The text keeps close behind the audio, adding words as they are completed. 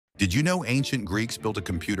Did you know ancient Greeks built a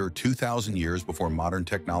computer 2,000 years before modern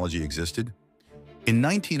technology existed? In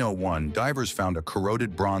 1901, divers found a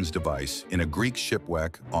corroded bronze device in a Greek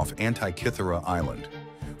shipwreck off Antikythera Island.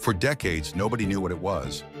 For decades, nobody knew what it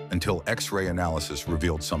was, until X-ray analysis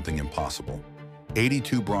revealed something impossible.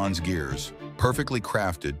 82 bronze gears, perfectly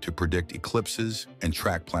crafted to predict eclipses and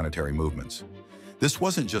track planetary movements. This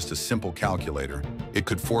wasn't just a simple calculator, it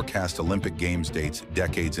could forecast Olympic Games dates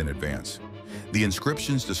decades in advance. The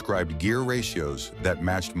inscriptions described gear ratios that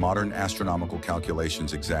matched modern astronomical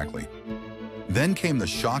calculations exactly. Then came the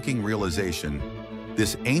shocking realization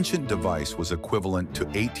this ancient device was equivalent to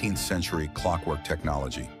 18th century clockwork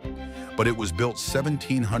technology. But it was built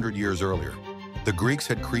 1,700 years earlier. The Greeks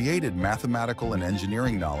had created mathematical and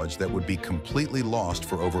engineering knowledge that would be completely lost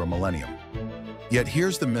for over a millennium. Yet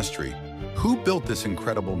here's the mystery. Who built this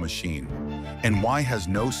incredible machine? And why has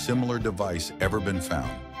no similar device ever been found?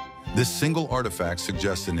 This single artifact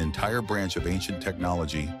suggests an entire branch of ancient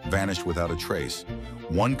technology vanished without a trace,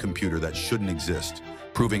 one computer that shouldn't exist,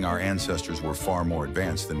 proving our ancestors were far more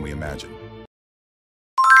advanced than we imagined.